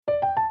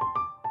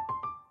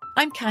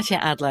I'm Katya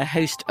Adler,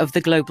 host of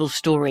The Global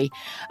Story.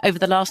 Over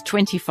the last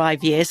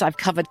 25 years, I've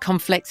covered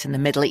conflicts in the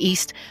Middle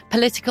East,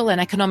 political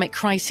and economic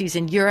crises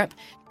in Europe,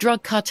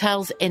 drug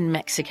cartels in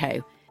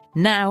Mexico.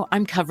 Now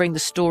I'm covering the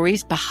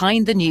stories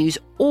behind the news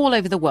all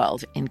over the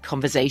world in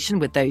conversation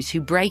with those who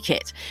break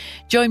it.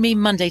 Join me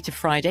Monday to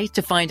Friday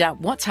to find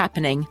out what's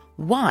happening,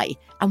 why,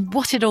 and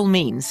what it all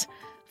means.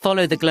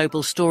 Follow The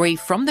Global Story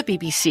from the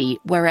BBC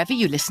wherever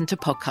you listen to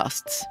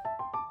podcasts.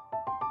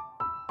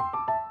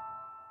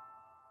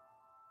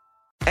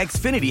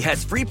 Xfinity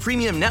has free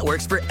premium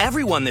networks for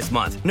everyone this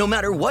month, no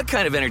matter what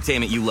kind of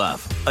entertainment you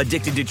love.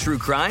 Addicted to true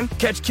crime?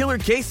 Catch killer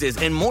cases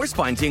and more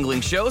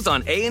spine-tingling shows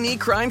on A&E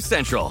Crime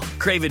Central.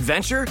 Crave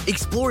adventure?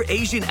 Explore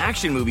Asian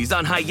action movies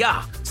on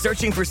Hi-YAH.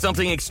 Searching for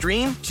something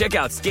extreme? Check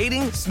out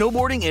skating,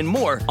 snowboarding, and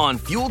more on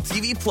Fuel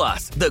TV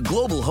Plus, the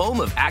global home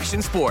of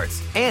action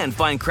sports. And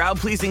find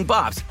crowd-pleasing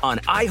bops on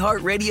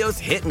iHeartRadio's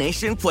Hit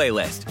Nation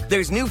playlist.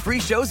 There's new free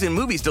shows and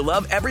movies to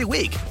love every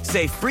week.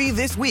 Say free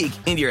this week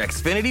in your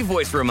Xfinity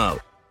voice remote.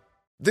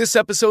 This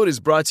episode is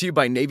brought to you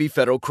by Navy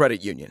Federal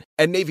Credit Union.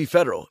 At Navy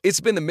Federal, it's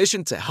been the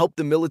mission to help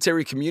the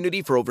military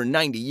community for over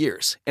 90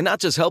 years. And not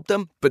just help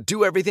them, but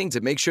do everything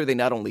to make sure they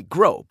not only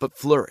grow, but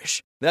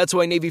flourish. That's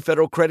why Navy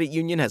Federal Credit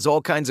Union has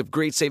all kinds of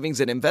great savings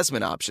and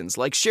investment options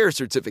like share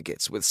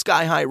certificates with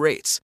sky-high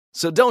rates.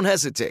 So don't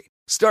hesitate.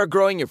 Start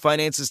growing your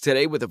finances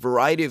today with a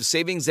variety of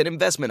savings and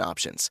investment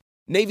options.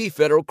 Navy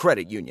Federal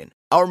Credit Union.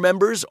 Our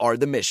members are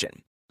the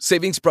mission.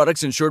 Savings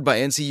products insured by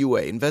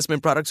NCUA.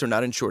 Investment products are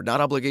not insured,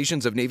 not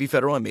obligations of Navy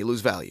Federal and may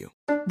lose value.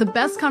 The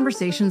best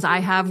conversations I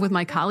have with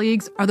my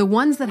colleagues are the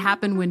ones that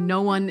happen when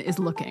no one is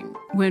looking,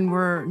 when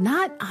we're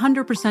not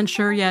 100%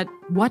 sure yet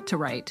what to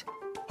write.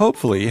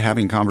 Hopefully,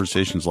 having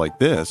conversations like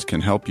this can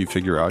help you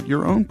figure out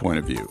your own point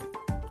of view.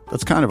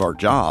 That's kind of our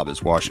job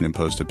as Washington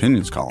Post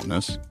opinions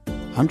columnists.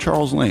 I'm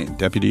Charles Lane,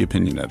 Deputy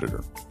Opinion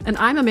Editor. And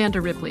I'm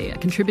Amanda Ripley, a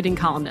contributing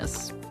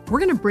columnist. We're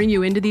going to bring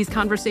you into these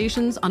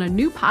conversations on a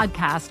new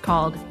podcast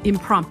called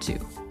Impromptu.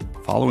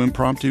 Follow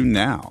Impromptu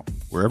now,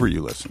 wherever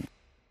you listen.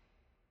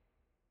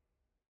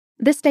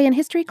 This Day in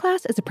History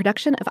Class is a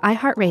production of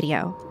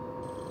iHeartRadio.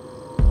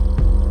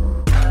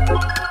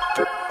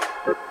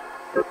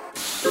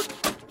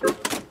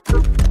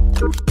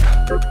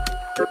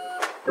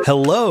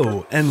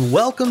 Hello, and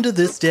welcome to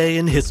This Day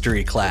in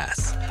History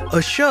Class,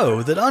 a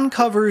show that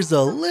uncovers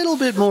a little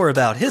bit more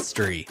about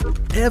history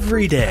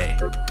every day.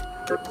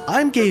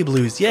 I'm Gabe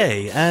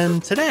Luzier,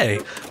 and today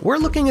we're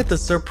looking at the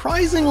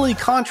surprisingly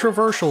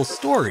controversial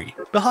story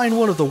behind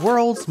one of the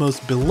world's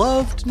most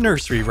beloved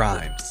nursery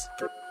rhymes.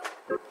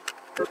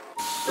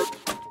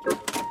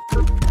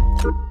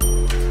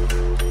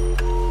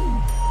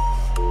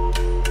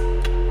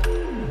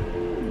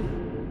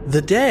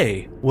 The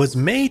day was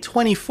May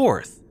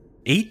 24th,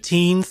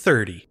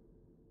 1830.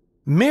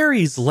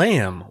 Mary's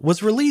Lamb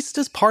was released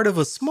as part of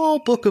a small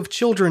book of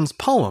children's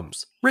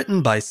poems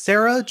written by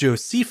Sarah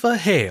Josepha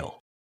Hale.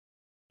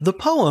 The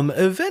poem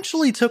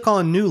eventually took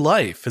on new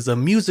life as a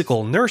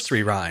musical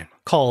nursery rhyme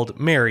called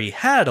Mary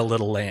Had a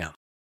Little Lamb.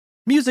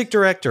 Music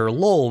director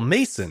Lowell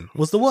Mason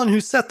was the one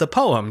who set the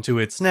poem to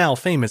its now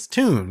famous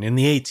tune in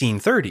the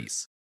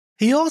 1830s.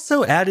 He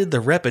also added the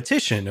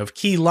repetition of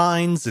key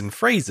lines and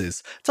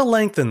phrases to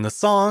lengthen the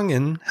song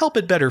and help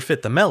it better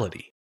fit the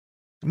melody.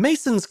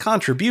 Mason's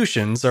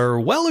contributions are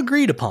well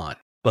agreed upon,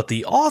 but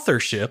the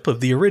authorship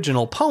of the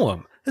original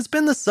poem has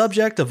been the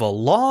subject of a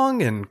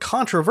long and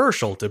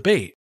controversial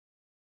debate.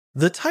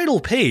 The title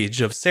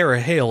page of Sarah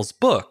Hale's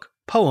book,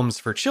 Poems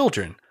for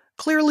Children,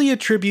 clearly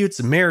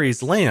attributes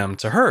Mary's Lamb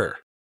to her.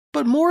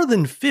 But more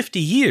than 50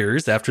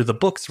 years after the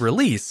book's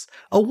release,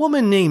 a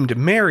woman named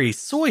Mary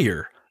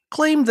Sawyer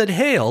claimed that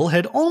Hale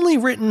had only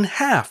written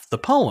half the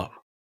poem.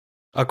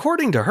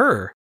 According to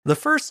her, the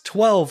first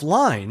 12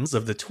 lines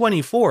of the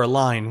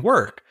 24-line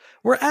work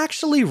were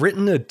actually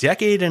written a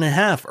decade and a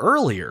half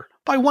earlier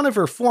by one of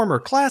her former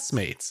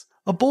classmates,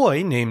 a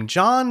boy named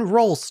John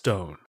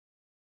Rollstone.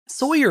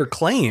 Sawyer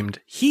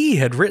claimed he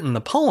had written the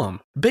poem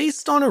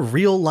based on a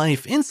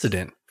real-life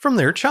incident from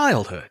their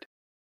childhood.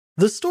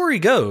 The story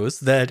goes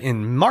that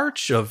in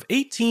March of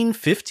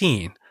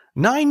 1815,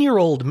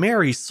 9-year-old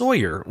Mary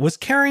Sawyer was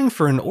caring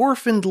for an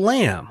orphaned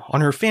lamb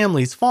on her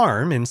family's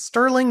farm in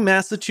Sterling,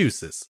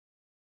 Massachusetts.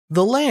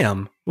 The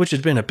lamb, which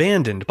had been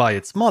abandoned by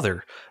its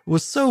mother,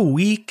 was so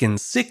weak and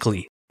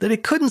sickly that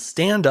it couldn't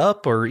stand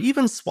up or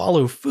even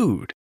swallow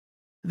food.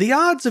 The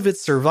odds of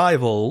its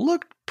survival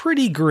looked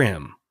pretty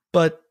grim,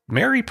 but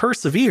Mary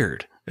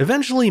persevered,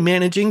 eventually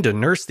managing to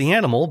nurse the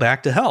animal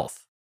back to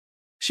health.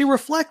 She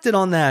reflected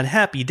on that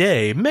happy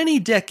day many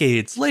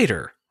decades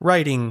later,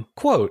 writing,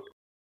 quote,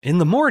 "In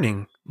the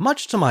morning,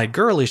 much to my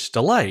girlish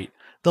delight,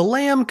 the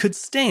lamb could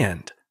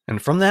stand, and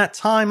from that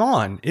time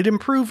on it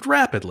improved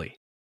rapidly.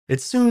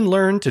 It soon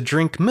learned to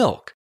drink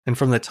milk, and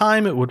from the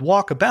time it would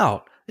walk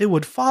about, it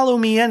would follow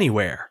me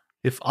anywhere,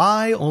 if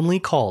I only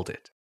called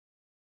it."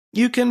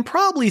 You can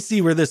probably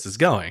see where this is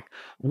going.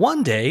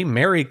 One day,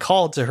 Mary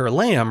called to her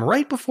lamb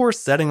right before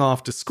setting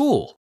off to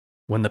school.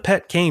 When the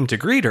pet came to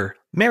greet her,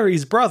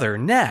 Mary's brother,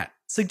 Nat,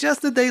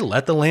 suggested they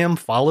let the lamb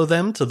follow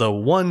them to the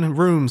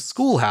one-room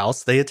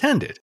schoolhouse they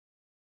attended.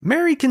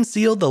 Mary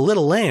concealed the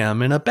little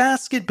lamb in a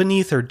basket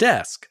beneath her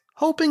desk,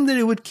 hoping that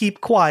it would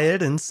keep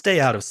quiet and stay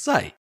out of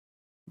sight.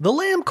 The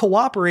lamb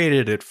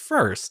cooperated at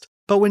first,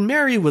 but when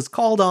Mary was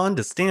called on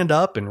to stand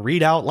up and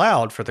read out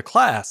loud for the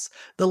class,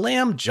 the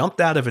lamb jumped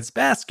out of its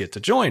basket to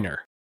join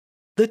her.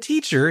 The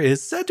teacher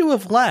is said to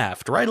have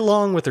laughed right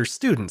along with her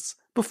students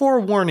before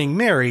warning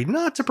Mary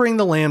not to bring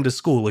the lamb to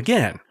school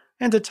again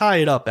and to tie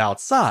it up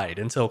outside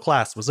until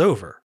class was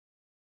over.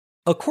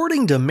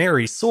 According to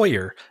Mary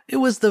Sawyer, it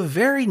was the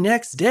very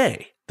next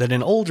day that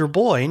an older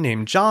boy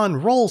named John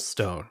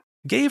Rollstone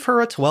gave her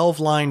a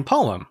 12-line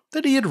poem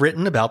that he had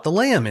written about the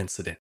lamb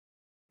incident.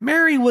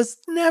 Mary was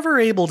never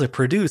able to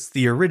produce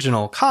the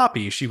original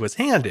copy she was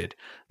handed,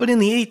 but in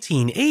the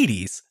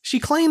 1880s, she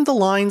claimed the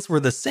lines were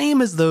the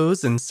same as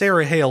those in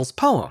Sarah Hale's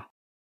poem.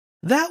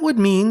 That would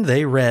mean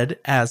they read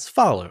as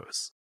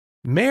follows.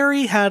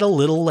 Mary had a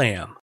little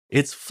lamb.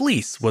 Its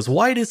fleece was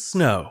white as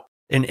snow,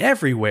 and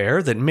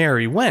everywhere that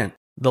Mary went,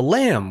 the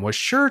lamb was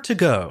sure to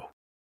go.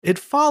 It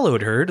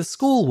followed her to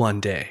school one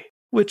day,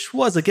 which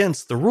was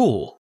against the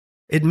rule.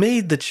 It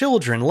made the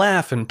children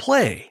laugh and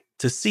play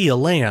to see a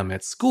lamb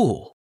at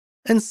school.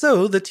 And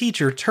so the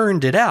teacher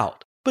turned it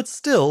out, but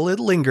still it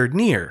lingered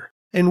near,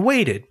 and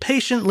waited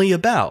patiently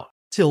about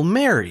till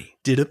Mary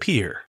did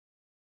appear.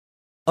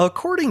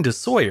 According to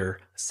Sawyer,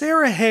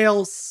 Sarah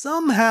Hale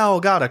somehow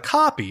got a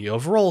copy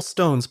of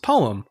Rollstone's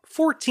poem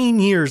 14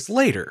 years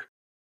later.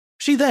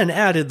 She then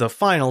added the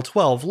final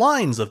 12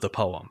 lines of the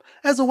poem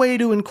as a way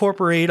to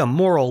incorporate a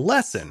moral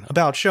lesson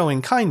about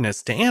showing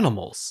kindness to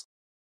animals.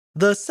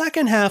 The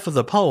second half of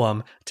the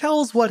poem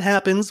tells what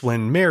happens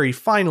when Mary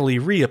finally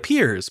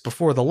reappears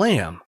before the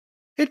lamb.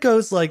 It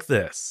goes like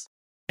this.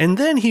 And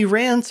then he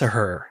ran to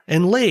her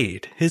and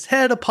laid his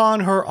head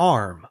upon her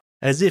arm,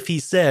 as if he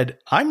said,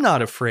 I'm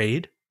not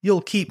afraid,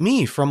 you'll keep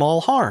me from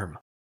all harm.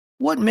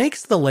 What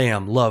makes the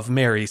lamb love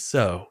Mary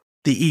so?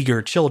 The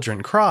eager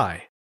children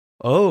cry.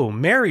 Oh,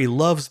 Mary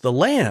loves the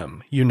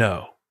lamb, you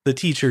know, the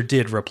teacher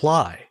did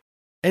reply.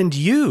 And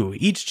you,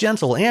 each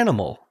gentle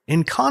animal,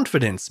 in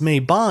confidence may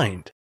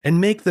bind, and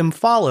make them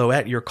follow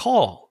at your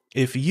call,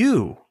 if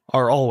you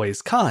are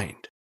always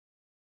kind.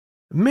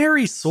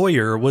 Mary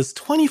Sawyer was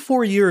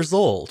 24 years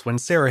old when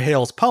Sarah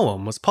Hale's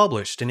poem was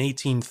published in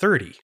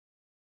 1830.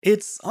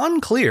 It's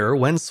unclear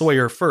when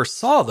Sawyer first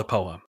saw the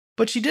poem,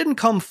 but she didn't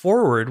come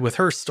forward with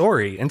her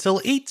story until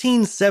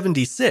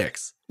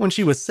 1876, when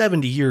she was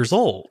 70 years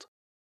old.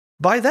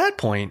 By that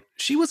point,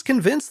 she was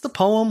convinced the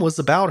poem was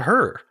about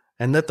her,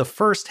 and that the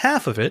first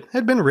half of it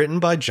had been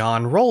written by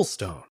John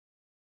Rollstone.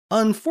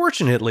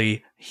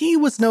 Unfortunately, he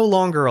was no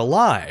longer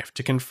alive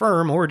to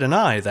confirm or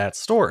deny that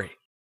story.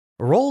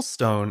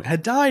 Rollstone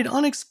had died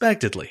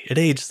unexpectedly at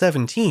age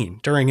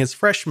 17 during his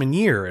freshman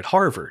year at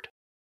Harvard.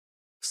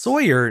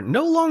 Sawyer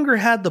no longer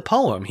had the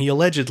poem he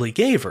allegedly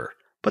gave her,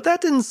 but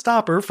that didn't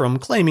stop her from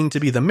claiming to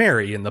be the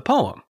Mary in the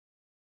poem.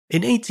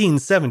 In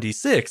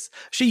 1876,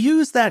 she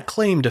used that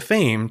claim to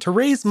fame to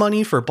raise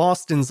money for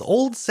Boston's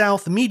Old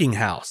South Meeting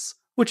House,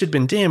 which had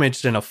been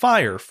damaged in a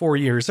fire 4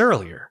 years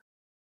earlier.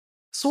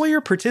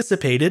 Sawyer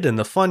participated in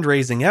the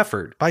fundraising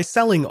effort by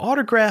selling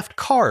autographed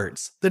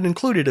cards that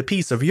included a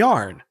piece of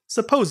yarn,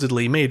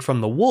 supposedly made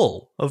from the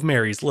wool of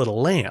Mary's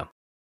little lamb.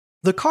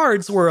 The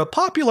cards were a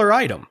popular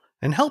item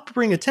and helped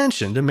bring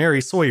attention to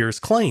Mary Sawyer's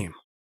claim.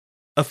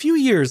 A few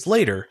years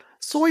later,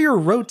 Sawyer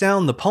wrote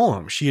down the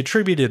poem she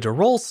attributed to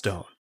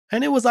Rollstone,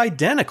 and it was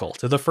identical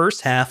to the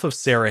first half of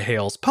Sarah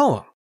Hale's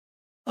poem.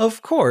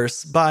 Of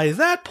course, by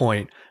that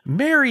point,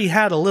 Mary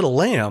Had a Little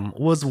Lamb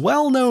was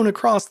well known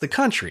across the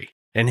country,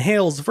 and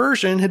Hale's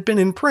version had been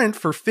in print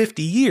for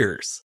 50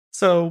 years,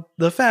 so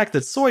the fact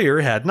that Sawyer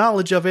had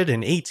knowledge of it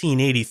in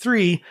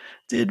 1883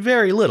 did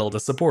very little to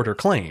support her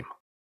claim.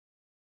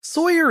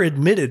 Sawyer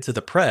admitted to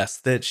the press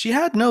that she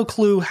had no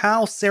clue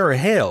how Sarah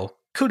Hale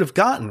could have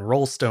gotten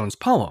Rollstone's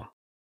poem.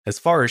 As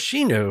far as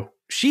she knew,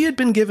 she had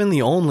been given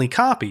the only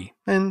copy,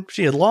 and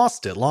she had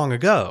lost it long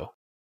ago.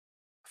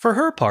 For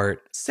her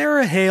part,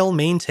 Sarah Hale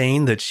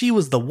maintained that she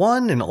was the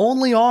one and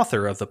only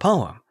author of the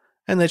poem,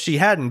 and that she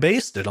hadn't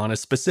based it on a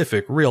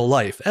specific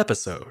real-life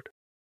episode.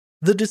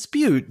 The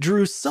dispute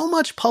drew so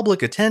much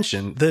public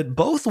attention that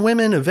both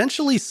women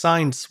eventually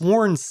signed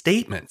sworn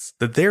statements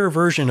that their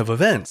version of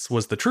events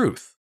was the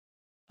truth.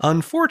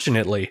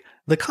 Unfortunately,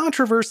 the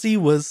controversy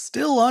was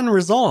still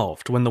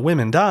unresolved when the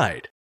women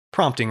died,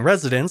 prompting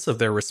residents of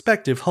their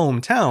respective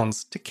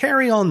hometowns to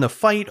carry on the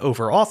fight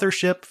over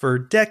authorship for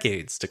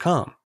decades to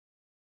come.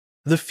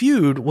 The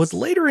feud was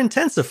later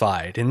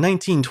intensified in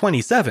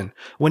 1927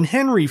 when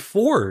Henry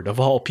Ford, of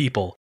all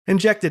people,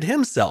 injected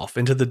himself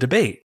into the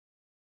debate.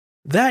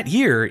 That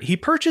year, he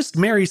purchased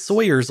Mary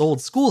Sawyer's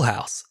old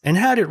schoolhouse and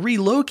had it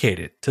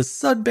relocated to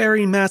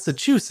Sudbury,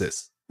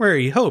 Massachusetts, where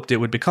he hoped it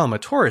would become a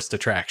tourist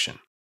attraction.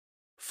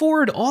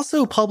 Ford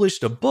also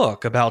published a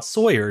book about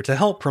Sawyer to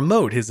help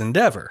promote his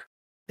endeavor.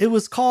 It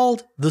was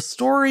called The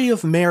Story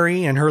of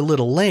Mary and Her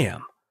Little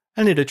Lamb,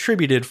 and it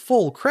attributed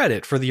full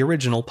credit for the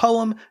original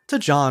poem to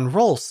John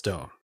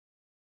Rollstone.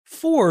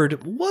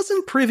 Ford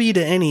wasn't privy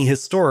to any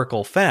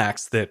historical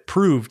facts that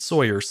proved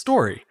Sawyer's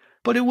story,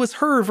 but it was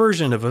her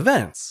version of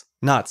events,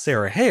 not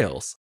Sarah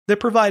Hale's, that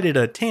provided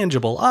a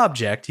tangible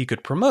object he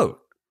could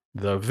promote,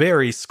 the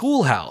very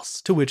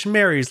schoolhouse to which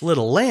Mary's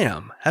little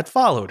lamb had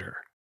followed her.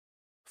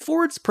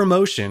 Ford's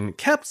promotion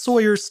kept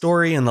Sawyer's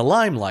story in the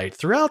limelight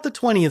throughout the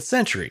 20th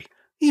century,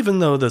 even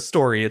though the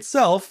story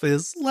itself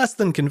is less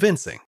than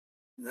convincing.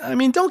 I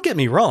mean, don't get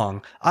me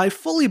wrong, I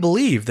fully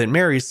believe that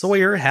Mary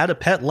Sawyer had a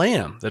pet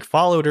lamb that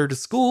followed her to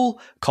school,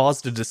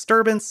 caused a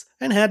disturbance,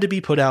 and had to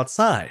be put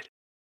outside.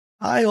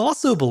 I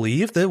also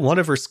believe that one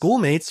of her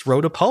schoolmates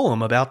wrote a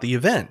poem about the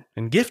event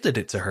and gifted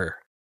it to her.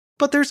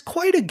 But there's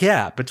quite a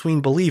gap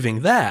between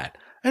believing that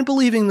and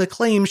believing the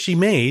claim she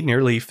made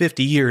nearly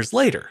 50 years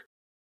later.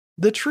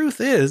 The truth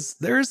is,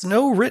 there's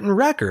no written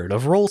record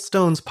of Roll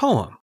Stone's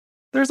poem.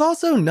 There's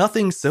also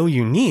nothing so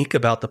unique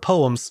about the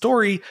poem's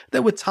story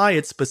that would tie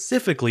it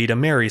specifically to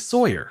Mary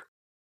Sawyer.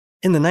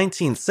 In the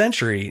 19th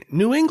century,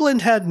 New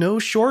England had no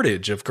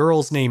shortage of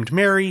girls named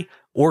Mary,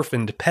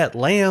 orphaned pet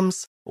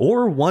lambs,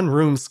 or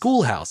one-room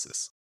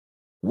schoolhouses.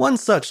 One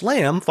such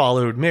lamb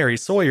followed Mary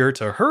Sawyer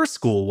to her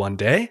school one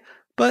day,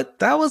 but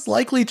that was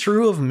likely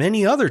true of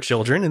many other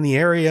children in the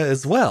area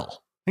as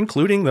well,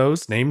 including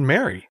those named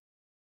Mary.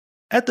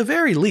 At the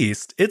very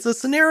least, it's a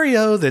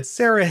scenario that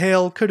Sarah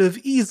Hale could have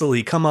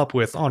easily come up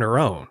with on her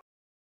own.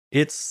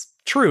 It's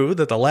true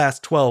that the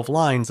last 12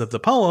 lines of the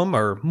poem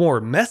are more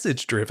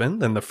message-driven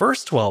than the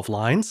first 12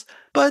 lines,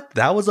 but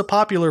that was a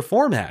popular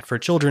format for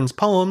children's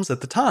poems at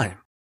the time.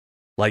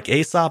 Like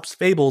Aesop's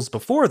fables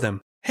before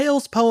them,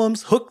 Hale's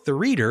poems hooked the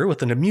reader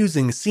with an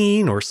amusing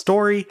scene or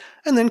story,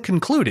 and then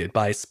concluded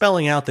by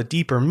spelling out the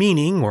deeper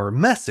meaning or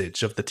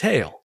message of the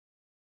tale.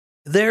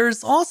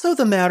 There's also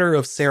the matter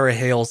of Sarah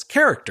Hale's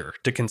character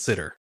to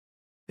consider.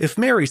 If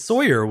Mary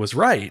Sawyer was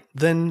right,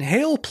 then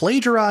Hale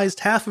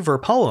plagiarized half of her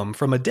poem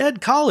from a dead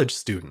college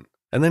student,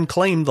 and then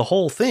claimed the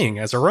whole thing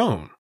as her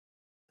own.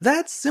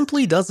 That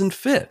simply doesn't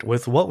fit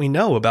with what we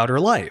know about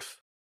her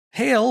life.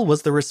 Hale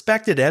was the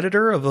respected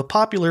editor of a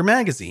popular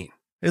magazine,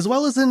 as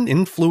well as an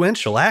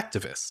influential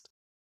activist.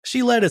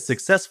 She led a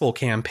successful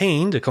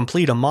campaign to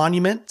complete a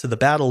monument to the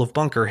Battle of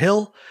Bunker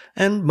Hill,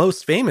 and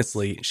most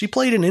famously, she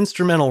played an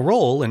instrumental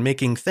role in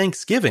making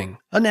Thanksgiving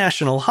a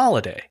national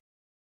holiday.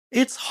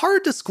 It's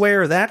hard to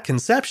square that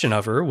conception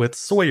of her with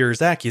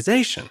Sawyer's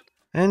accusation,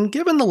 and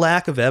given the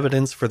lack of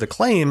evidence for the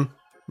claim,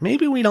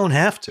 maybe we don't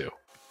have to.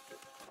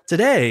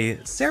 Today,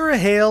 Sarah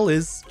Hale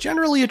is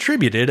generally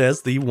attributed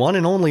as the one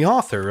and only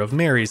author of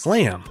Mary's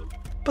Lamb,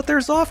 but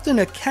there's often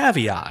a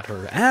caveat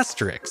or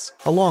asterisk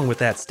along with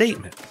that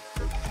statement.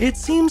 It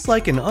seems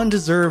like an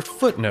undeserved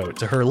footnote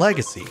to her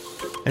legacy,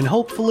 and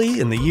hopefully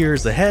in the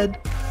years ahead,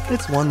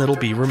 it's one that'll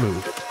be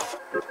removed.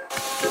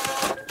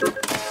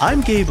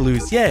 I'm Gabe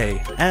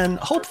Luzier, and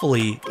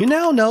hopefully you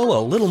now know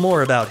a little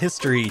more about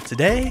history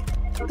today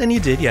than you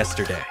did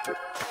yesterday.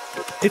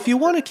 If you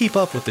want to keep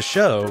up with the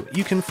show,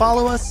 you can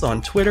follow us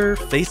on Twitter,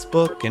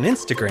 Facebook, and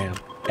Instagram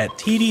at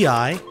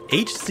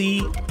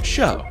TDIHC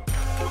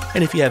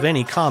And if you have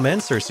any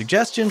comments or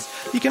suggestions,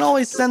 you can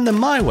always send them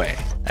my way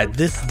at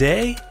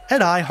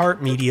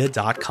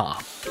thisday@iheartmedia.com.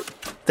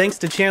 Thanks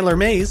to Chandler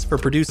Mays for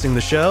producing the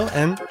show,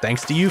 and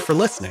thanks to you for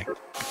listening.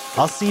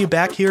 I'll see you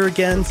back here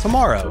again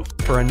tomorrow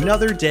for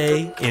another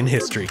day in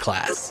history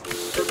class.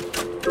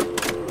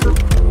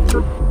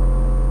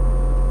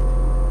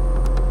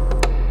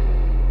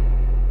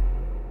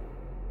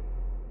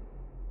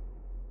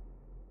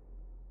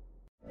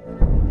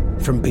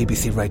 From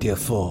BBC Radio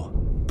 4,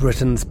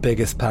 Britain's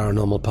biggest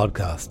paranormal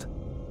podcast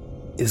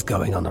is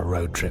going on a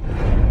road trip.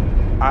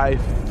 I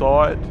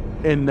thought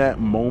in that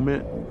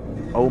moment,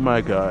 oh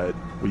my God,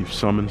 we've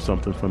summoned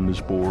something from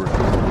this board.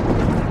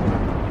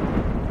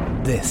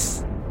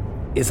 This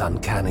is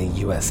Uncanny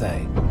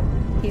USA.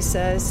 He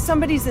says,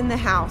 somebody's in the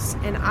house,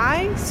 and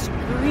I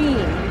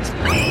screamed.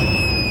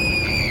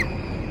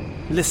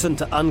 Listen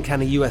to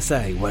Uncanny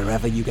USA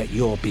wherever you get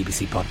your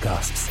BBC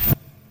podcasts,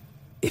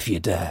 if you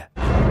dare.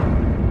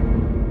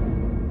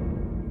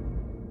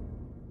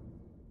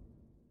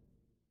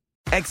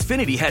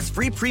 Xfinity has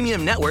free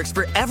premium networks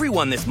for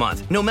everyone this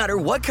month, no matter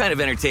what kind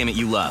of entertainment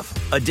you love.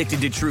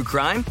 Addicted to true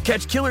crime?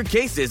 Catch killer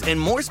cases and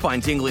more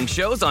spine-tingling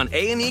shows on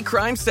A&E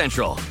Crime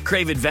Central.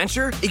 Crave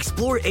adventure?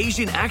 Explore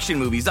Asian action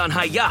movies on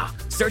Hi-YAH.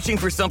 Searching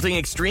for something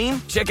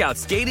extreme? Check out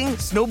skating,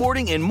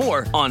 snowboarding, and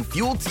more on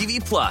Fuel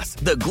TV Plus,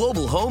 the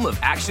global home of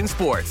action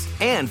sports.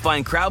 And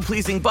find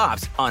crowd-pleasing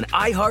bops on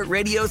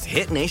iHeartRadio's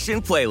Hit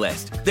Nation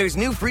playlist. There's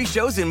new free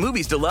shows and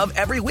movies to love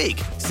every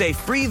week. Say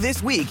free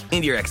this week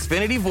in your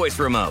Xfinity voice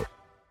remote.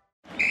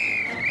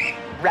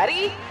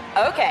 Ready?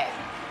 Okay.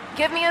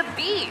 Give me a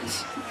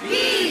beach.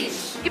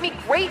 Beach. Give me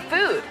great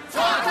food.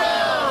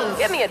 Tacos.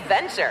 Give me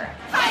adventure.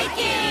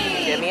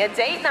 Hiking. Give me a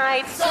date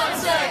night.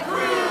 Sunset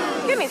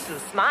cruise. Give me some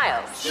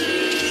smiles.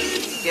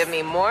 Cheese. Give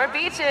me more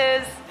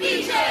beaches.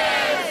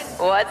 Beaches.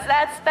 What's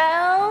that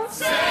spell?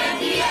 San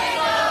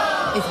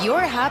Diego. If you're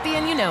happy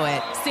and you know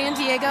it, San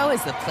Diego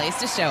is the place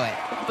to show it.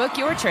 Book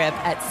your trip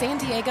at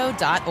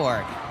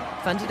sandiego.org.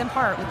 Funded in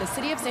part with the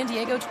City of San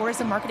Diego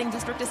Tourism Marketing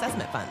District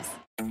Assessment Funds.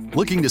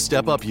 Looking to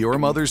step up your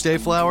Mother's Day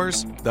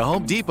flowers? The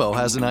Home Depot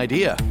has an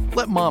idea.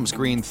 Let Mom's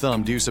green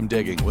thumb do some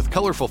digging with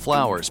colorful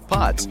flowers,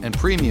 pots, and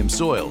premium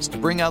soils to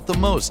bring out the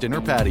most in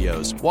her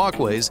patios,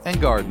 walkways, and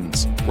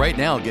gardens. Right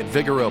now, get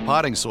Vigoro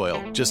potting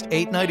soil, just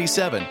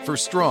 $8.97 for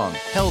strong,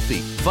 healthy,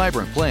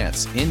 vibrant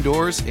plants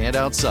indoors and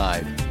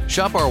outside.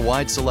 Shop our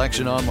wide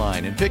selection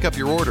online and pick up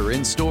your order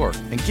in-store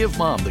and give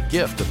Mom the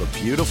gift of a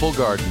beautiful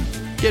garden.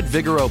 Get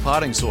Vigoro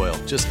potting soil,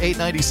 just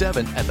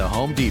 $8.97 at the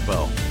Home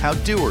Depot. How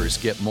doers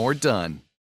get more done.